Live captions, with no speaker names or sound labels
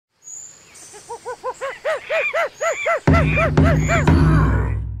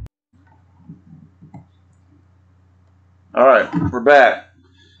Alright, we're back.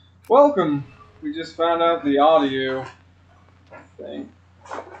 Welcome. We just found out the audio thing.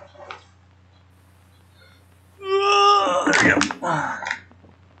 There you go.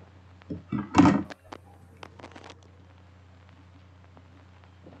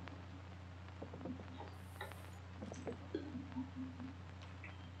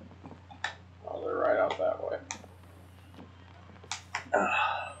 Oh, they're right out that way.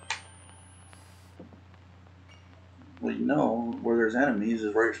 Well, you know, where there's enemies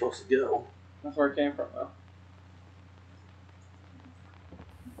is where you're supposed to go. That's where it came from, though.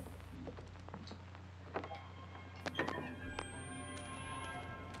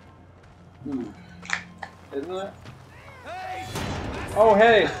 Isn't it? Oh,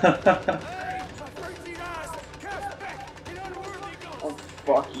 hey! Oh,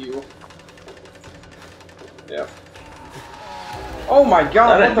 fuck you. Yep. Oh my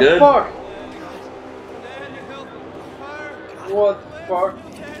god, That what the good. fuck? What the fuck?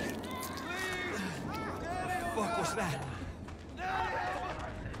 What was that?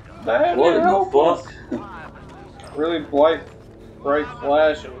 That What in the fuck? Really bright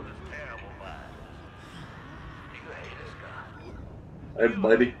flashing. Hey,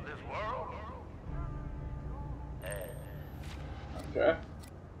 baby. Okay.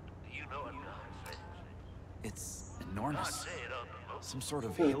 It's enormous. Some sort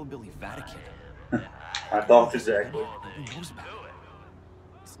of hillbilly Vatican. I thought exactly. Who knows about it?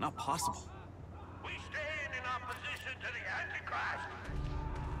 It's not possible. We stand in opposition to the Antichrist.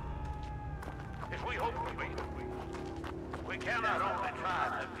 If we hope to be, we cannot only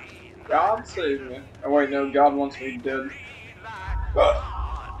try to be. God save me. Oh wait, no, God wants me dead. Did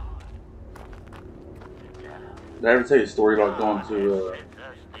I ever tell you a story about going to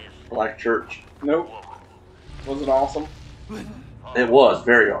Black Church? Nope. Was it awesome? It was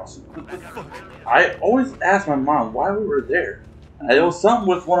very awesome. I always asked my mom why we were there. And it was something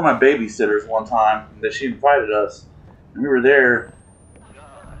with one of my babysitters one time that she invited us. And we were there.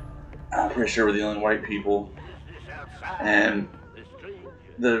 I'm pretty sure we're the only white people. And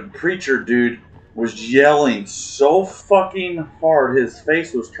the preacher dude was yelling so fucking hard, his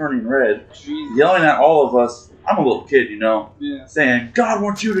face was turning red. Jesus. Yelling at all of us. I'm a little kid, you know. Yeah. Saying, God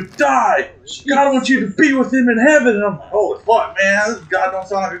wants you to die. God wants you to be with him in heaven. And I'm like, holy fuck, man. This God don't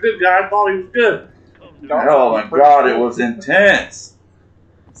sound like a good guy. I thought he was good. Oh my god, it was intense.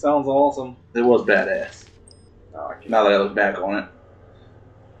 Sounds awesome. It was badass. Oh, Now that I look back on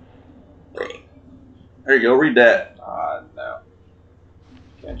it. There you go, read that. no.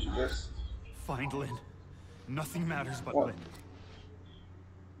 Can't you just... Find Lynn. Nothing matters but What? Lynn.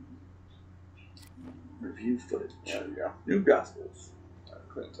 Review footage. There you go. New Gospels.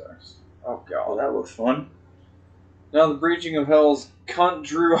 Clean text. Oh Oh, god. that looks fun. Now the breaching of hell's cunt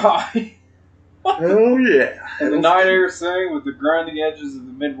drew high. Hell yeah. And the night air sang with the grinding edges of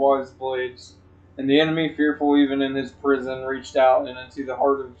the midwives' blades. And the enemy, fearful even in his prison, reached out and into the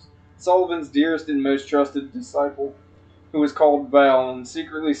heart of Sullivan's dearest and most trusted disciple, who was called Val, and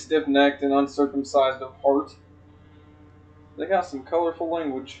secretly stiff-necked and uncircumcised of heart. They got some colorful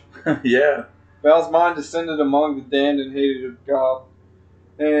language. Yeah. Val's mind descended among the damned and hated of God,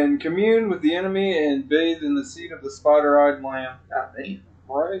 and communed with the enemy and bathed in the seed of the spider-eyed lamb. God damn.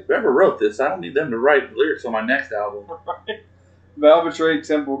 Right? Whoever wrote this, I don't need them to write lyrics on my next album. Val betrayed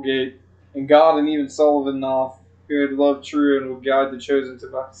Templegate, and God and even Sullivan Knopf, who had loved true and would guide the chosen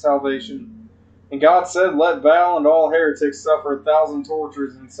to salvation. And God said, let Val and all heretics suffer 1,000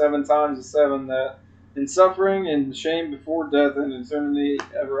 tortures and 7 times the 7 that, in suffering and shame before death and eternity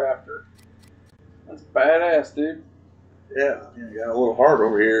ever after. That's badass, dude. Yeah, you got a little heart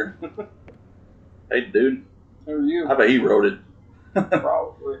over here. Hey, dude. Who are you? I bet he wrote it.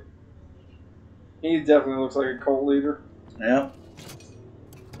 Probably. He definitely looks like a cult leader. Yeah.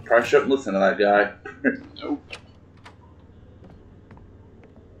 Probably shouldn't listen to that guy. Nope.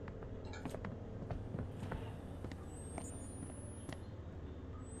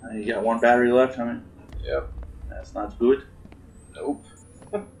 You got one battery left, I mean? Yep. That's not good. Nope.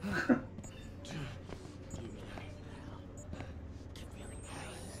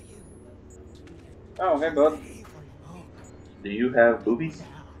 Oh, hey, bud. Do you have boobies?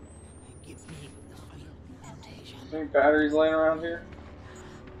 Any batteries laying around here?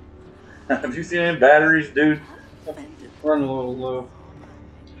 Have you seen any batteries, dude? Running a little low.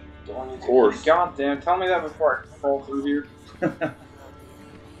 Of course. Goddamn, tell me that before I crawl through here.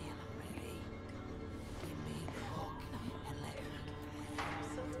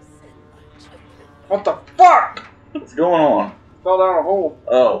 What the fuck? What's going on? Fell down a hole.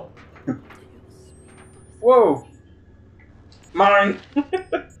 Oh. Whoa. Mine!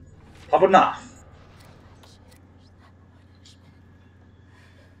 Papa Knopf.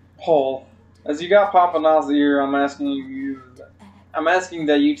 Paul, as you got Papa Knopf's ear, I'm asking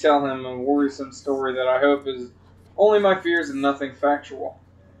that you tell him a worrisome story that I hope is only my fears and nothing factual.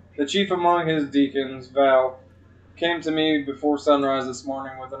 The chief among his deacons, Val, came to me before sunrise this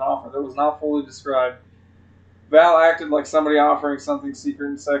morning with an offer that was not fully described. Val acted like somebody offering something secret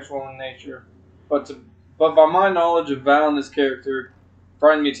and sexual in nature, but by my knowledge of Val and his character,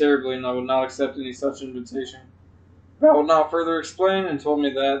 frightened me terribly, and I would not accept any such invitation. Val would not further explain and told me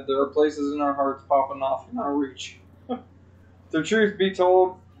that there are places in our hearts Papa Knopf cannot reach. Though truth be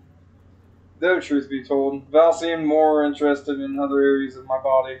told, Val seemed more interested in other areas of my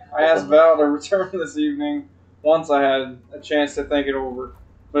body. I asked Val to return this evening once I had a chance to think it over,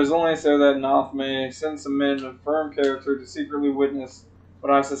 but it's only so that Knopf may send some men of firm character to secretly witness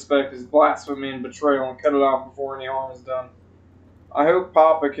what I suspect is blasphemy and betrayal and cut it off before any harm is done. I hope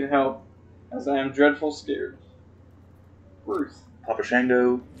Papa can help, as I am dreadful scared. Ruth. Papa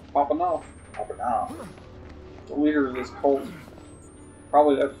Shango. Papa Knopf. Papa Knopf. The leader of this cult.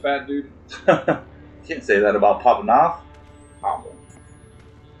 Probably that fat dude. Can't say that about Papa Knopf. Papa.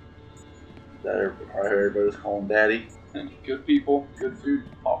 That everybody's calling Daddy. Good people, good food,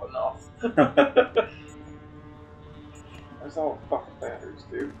 Papa Knopf. There's all the fucking batteries,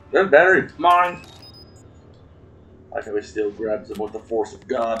 dude. There's battery. Mine! Like how he still grabs them with the force of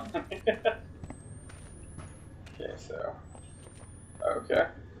God. Okay, so. Okay.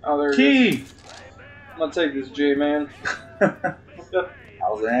 Oh, there it Key! is. I'm gonna take this J-Man.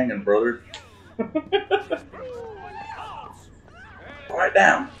 How's it hanging, brother? Right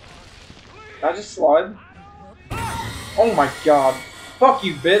down. Can I just slide? Oh my god. Fuck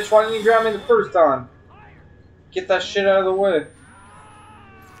you, bitch. Why didn't you grab me the first time? Get that shit out of the way.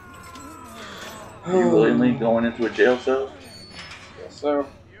 Are you willingly going into a jail cell? Guess so.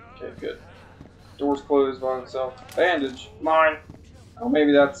 Okay, good. Door's closed by itself. Bandage. Mine. Oh,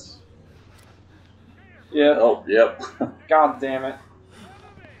 maybe that's... Yeah. Oh, yep. God damn it.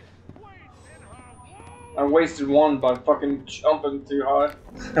 I wasted one by fucking jumping too high.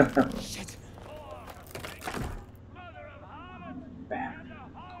 Shit. Bam.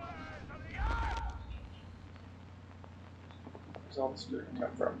 Where's all this food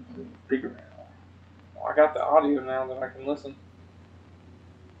come from? Bigger. Well, I got the audio now that I can listen.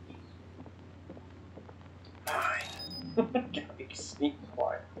 Gotta be sneaky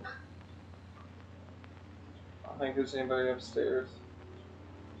quiet. I don't think there's anybody upstairs.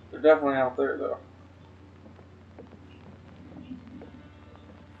 They're definitely out there though.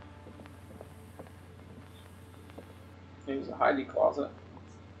 Here's a hidey closet.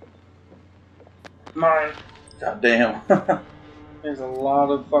 Mine. God damn. There's a lot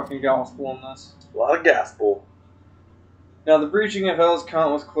of fucking gospel in this. A lot of gospel. Now the breaching of Hell's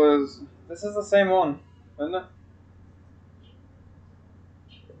Count was closed. This is the same one, isn't it?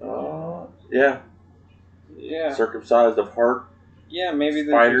 Yeah. Yeah. Circumcised of heart. Yeah, maybe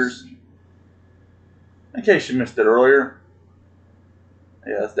they're Spiders. In case you missed it earlier.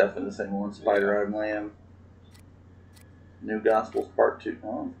 Yeah, that's definitely the same one. Spider-Eyed Lamb. New Gospels Part 2.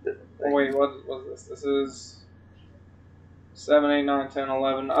 Oh, different thing. Wait, what was this? This is 7, 8, 9, 10,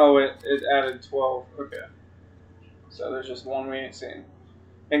 11. Oh, it added 12. Okay. So there's just one we ain't seen.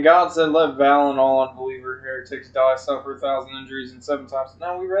 And God said, let Val and all unbeliever heretics die, suffer 1,000 injuries, and 7 times.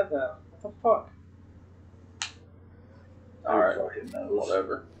 No, we read that. What the fuck? Alright. Fucking knows.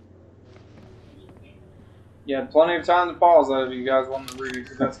 Whatever. You had plenty of time to pause that if you guys wanted to read it,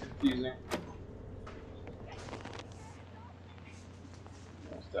 because that's confusing.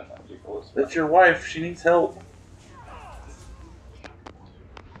 There's definitely people listening. That's your wife. She needs help.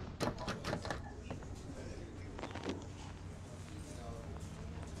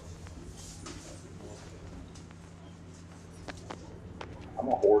 I'm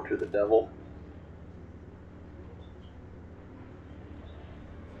a whore to the devil.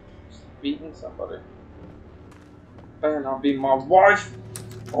 Beating somebody. Better not be my wife!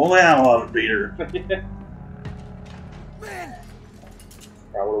 Only I'm allowed to beat her. Yeah.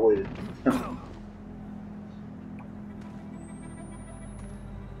 I would have waited.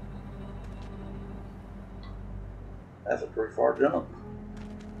 That's a pretty far jump.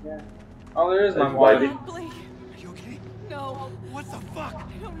 Yeah. Oh, there is my That's wife. why Blake, Are you okay? no, What the fuck?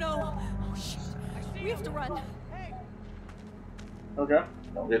 I don't know. Oh shit, we have to run. Okay.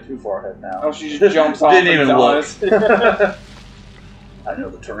 Don't get too far ahead now. Oh, she just jumps off Didn't and even dies. look. I know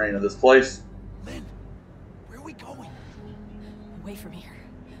the terrain of this place. Lynn, where are we going? Away from here.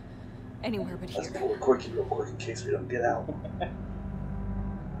 Anywhere but Let's here. pull a quickie real quick in case we don't get out.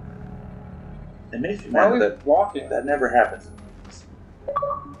 It makes me Why are mad we that walking? that never happens in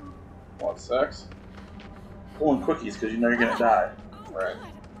What, sex? Pulling quickies because you know you're gonna die. Right.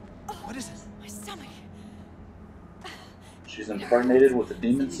 What is it? My stomach. She's impregnated with a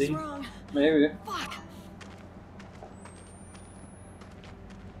demon Something's seed. wrong. Maybe. Fuck.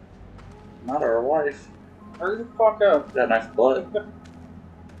 Not our wife. Hurry the fuck up. Got a nice butt.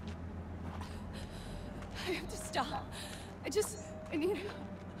 I have to stop. I need.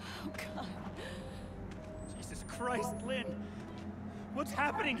 Oh God. Jesus Christ, Lynn. What's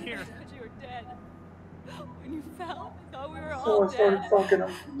happening here? I thought you were dead. When you fell, I thought we were So all I started dead. fucking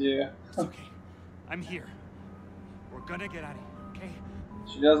him. Yeah. It's okay. I'm here. We're gonna get out of here, okay?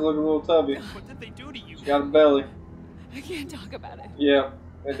 She does look a little tubby. What did they do to you? She got a belly. I can't talk about it. Yeah.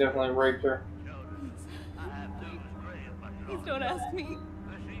 They definitely raped her. Please don't ask me.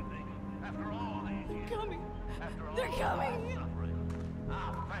 They're coming. They're coming.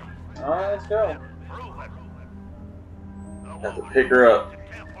 Alright, let's go. Have to pick her up.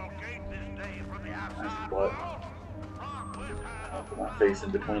 Nice butt. I'll put my face in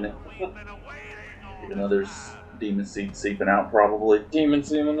between it. Even though there's demon seed seeping out, probably. Demon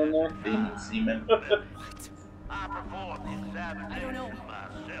semen in there. Demon semen. I don't know.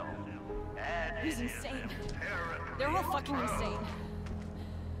 He's insane. They're all fucking insane.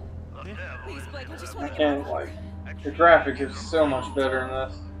 Please, Blake, I just I want to can't, like, the graphics are so much better in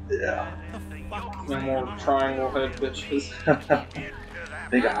this. Yeah. No more triangle head bitches.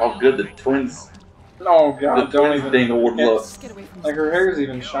 Think of how good the twins, Oh the god, don't twins even. thing would look. Just get away from Like, me. her hair's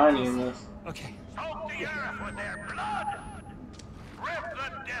even shiny in this. Okay.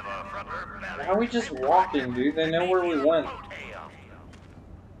 Why are we just walking, dude? They know where we went.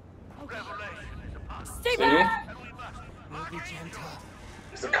 Stay See? back! We'll be gentle.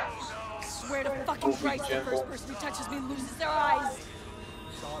 It's the cops. Swear to fucking We'll be Christ, the gentle. first person who touches me loses their eyes.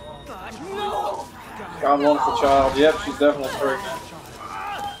 God, no! God wants the child. Yep, she's definitely pregnant.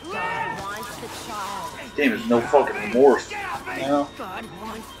 God wants the child. Damn, there's no fucking remorse. No. God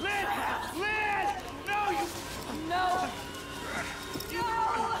wants the Lynn! No, you No!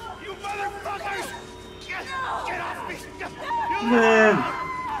 motherfuckers! Get off me! Man.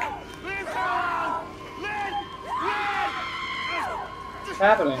 Lynn! What's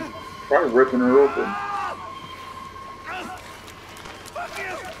happening? Probably ripping her open.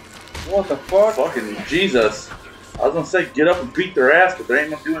 What the fuck? Fucking Jesus. I was gonna say get up and beat their ass, but they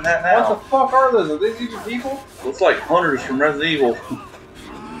ain't doing that What the now. fuck are those? Are these even people? Looks like hunters from Resident Evil.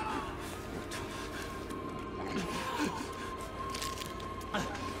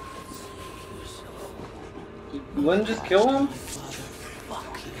 Did Lynn just kill him? God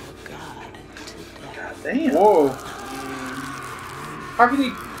damn. Whoa. How can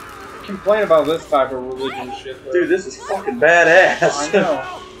you complain about this type of religion shit, though? Dude, this is fucking badass. I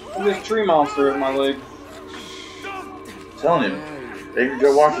know. Look at this tree monster at my leg. I'm telling you. Angry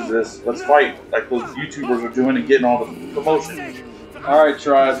Joe watches this. Let's fight like those YouTubers are doing and getting all the promotion. Alright,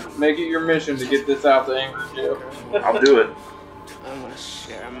 tribe. Make it your mission to get this out to Angry Joe. I'll do it.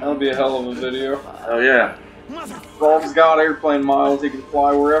 That'll be a hell of a video. Oh yeah. Rob's got airplane miles. He can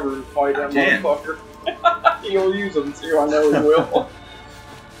fly wherever and fight that Can. motherfucker. He'll use them too. I know he will.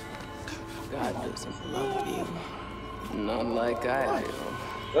 God doesn't love you. Not like I do. Is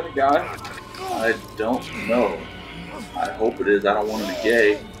that a guy? I don't know. I hope it is. I don't want to be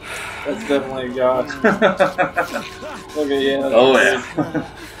gay. That's definitely a guy. Look at yeah. Oh yeah.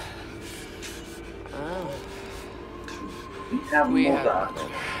 Oh, We have we more have time.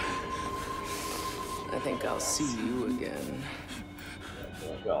 it. I think I'll see you again.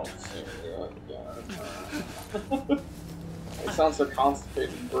 It sounds so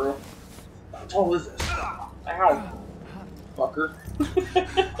constipated, bro. How tall is this? Ow. Fucker.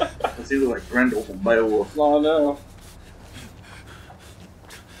 It's either like Grendel from Beowulf. Oh no.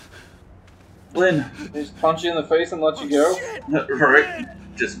 Lynn. They just punch you in the face and let you go? Right?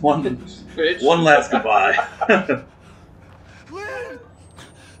 Just one Bitch. last goodbye.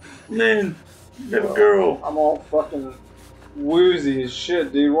 Lynn. Baby girl. I'm all fucking woozy as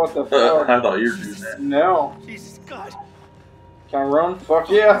shit, dude. What the fuck? I thought you were doing that. No. Jesus God! Can I run? Fuck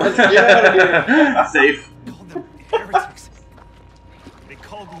yeah. Let's get out of here. Safe. Called them heretics. They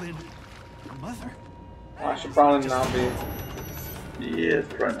called Lynn her mother. I should probably not be. Yeah,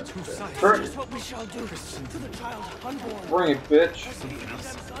 it's probably not Two too bad. sides. Bring Here's what we shall do to the child unborn. it, bitch.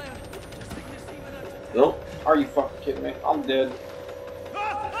 Nope. Are you fucking kidding me? I'm dead.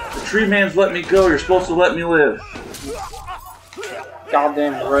 The tree man's let me go. You're supposed to let me live.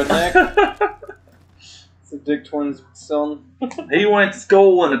 Goddamn redneck. It's a Dick Twins son. He went to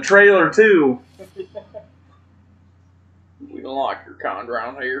school in a trailer too. We don't like your kind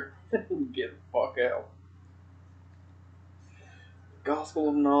around here. Get the fuck out. Gospel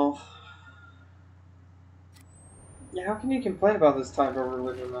of North. Yeah, how can you complain about this type of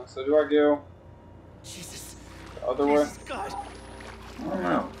religion though? So do I go Jesus. the other way? Jesus God. I don't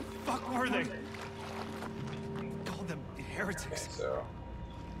know. Fuck were they? Called them Okay, heretics. so.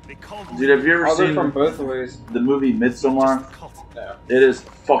 They called Dude, have you ever Oh, they're seen from both ways. the movie Just Midsommar? a cult. No. It is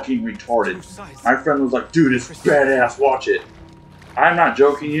fucking retarded. Two sides. My friend was like, dude, it's badass, watch it. I'm not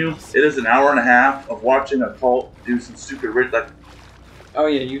joking you. It is an hour and a half of watching a cult do some stupid rich. Like, Oh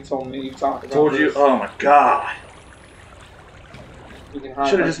yeah, you told me. You talked I about told you, this. oh my god. You can hide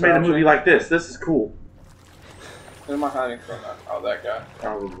Should have by just made a movie crouching. like this. This is cool. Who am I hiding from? Oh, that guy.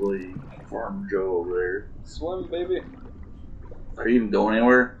 Probably Farm Joe over there. Swim, baby. Are you even going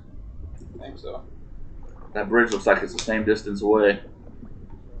anywhere? I think so. That bridge looks like it's the same distance away.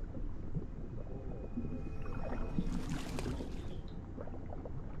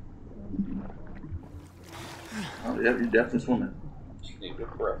 Oh, yeah, you're definitely swimming. Just need a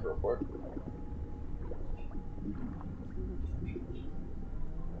breath real quick.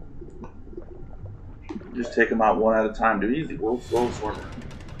 Just take them out one at a time. Do easy. World's slowest swimmer.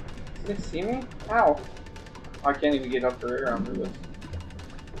 Did they see me? Ow. I can't even get up for air under this.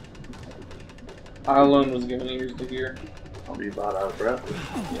 I alone was given ears to hear. I'll be about out of breath.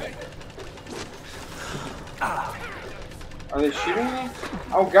 Yeah. Are they shooting me?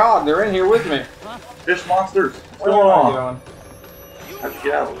 Oh god, they're in here with me. Fish monsters. What's Where going am I on? going? How'd you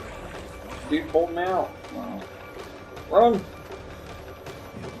get out? Dude pulled me out. Wow. Run!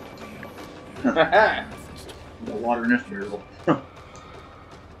 Haha! No water in this barrel.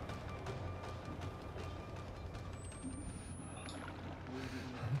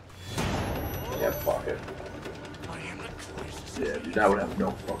 Yeah, fuck it. Yeah, dude, I would have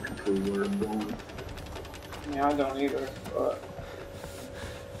no fucking clue where I'm going. Yeah, I don't either, but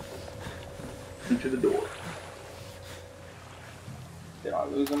Into the door. did I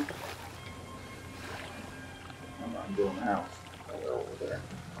lose them? I'm not going in the house. Oh, they're over there.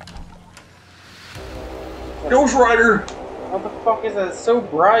 Ghost Rider! What the fuck is that? It's so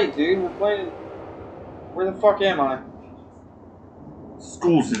bright, dude. We're playing. Where the fuck am I?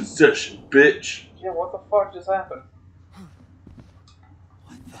 School's in session, bitch. Yeah, what the fuck just happened?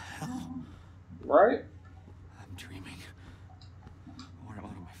 What the hell? Right? I'm dreaming. Or I'm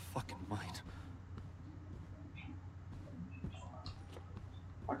out of my fucking mind.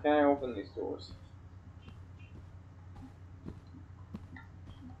 Why can't I open these doors?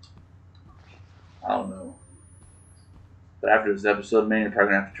 I don't know. But after this episode, man, you're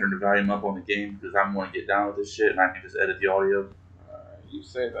probably gonna have to turn the volume up on the game because I'm gonna get down with this shit and I can just edit the audio. You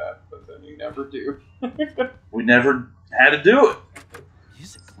say that, but then you never do. We never had to do it.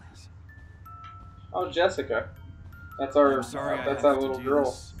 Music class. Oh, Jessica. That's our. I'm sorry I that's have that to little do girl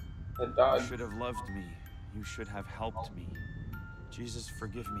this. that You died. should have loved me. You should have helped me. Jesus,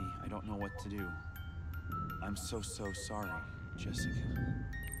 forgive me. I don't know what to do. I'm so sorry, Jessica.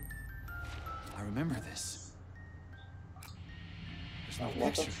 I remember this. There's no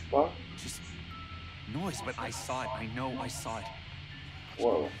What the picture. fuck? Just noise, but I saw it. I know I saw it.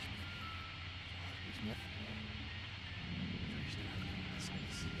 Whoa.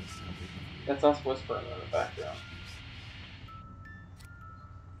 That's us whispering in the background.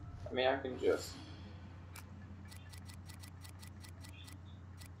 I mean, I can just.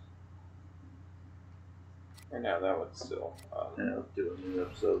 Or no, that would still. Yeah, let's do a new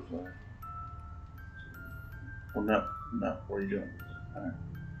episode. Man. Well, no. What are you doing?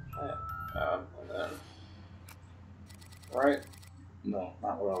 Alright. And then. Right? No,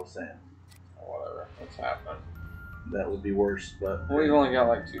 not what I was saying. Whatever. What's happening? That would be worse, but. We've only got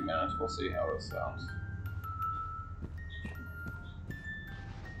like 2 minutes. We'll see how this sounds.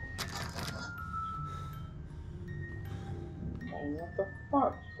 Man, what the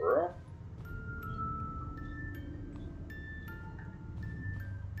fuck, bro?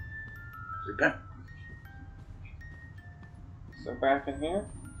 Repent. So back in here?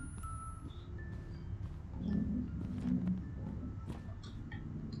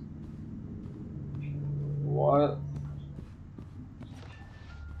 What?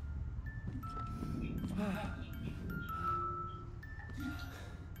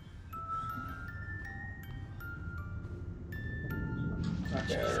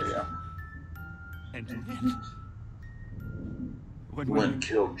 Okay, there we go. And then, when Glenn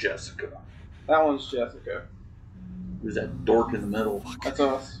killed Jessica. That one's Jessica. Who's that dork in the middle? That's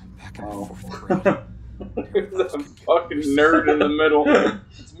us. back in Oh. the 4th grade. There's a fucking nerd in the middle.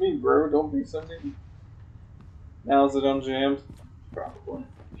 It's me, bro. Don't be so mean. Now is it unjammed? Probably.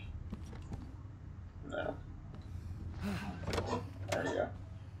 No. There you go.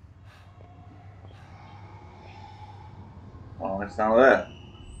 Oh, it's none of that.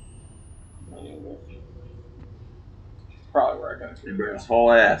 Me neither. That's He burned his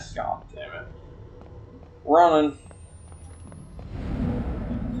whole ass. God damn it. Running.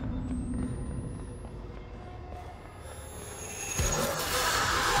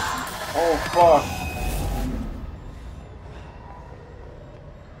 Oh, fuck.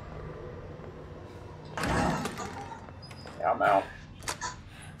 Yeah, I'm out.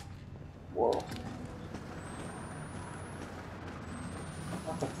 Whoa.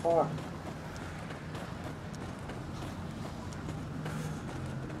 What the fuck?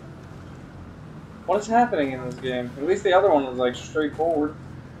 What is happening in this game? At least the other one was like straightforward.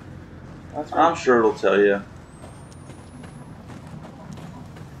 That's I'm sure it'll tell you.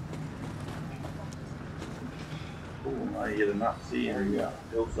 Ooh, now you get a not see and you got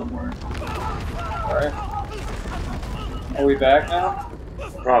go somewhere. Alright. Are we back now?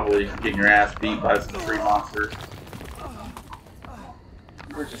 Probably getting your ass beat by some tree monsters.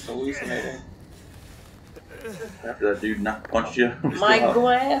 We're just hallucinating. After that dude not punched you. My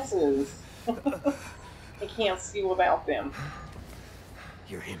glasses! I can't see without them.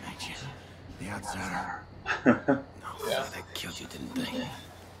 You're him, ain't you? The outsider. Yeah. They killed you, didn't they?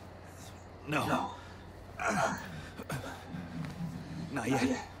 No. Not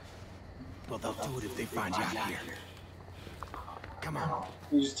yet. Well, they'll do it if they find you out here. Come on.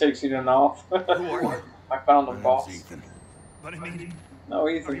 He just takes you to Knopf. Who are you? I found him, My boss. name's Ethan. But I mean, No, are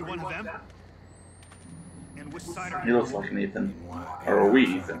you Ethan. one of them? And which side are He you? looks like an Ethan. Why? Or a we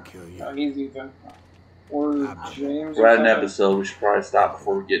I'll Ethan. kill you. No, he's Ethan. Or James. We're Or at an something. episode. We should probably stop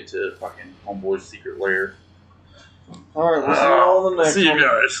before we get to fucking Homeboy's secret lair. Alright, we'll see you all in the next See you one.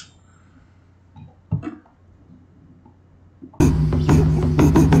 guys.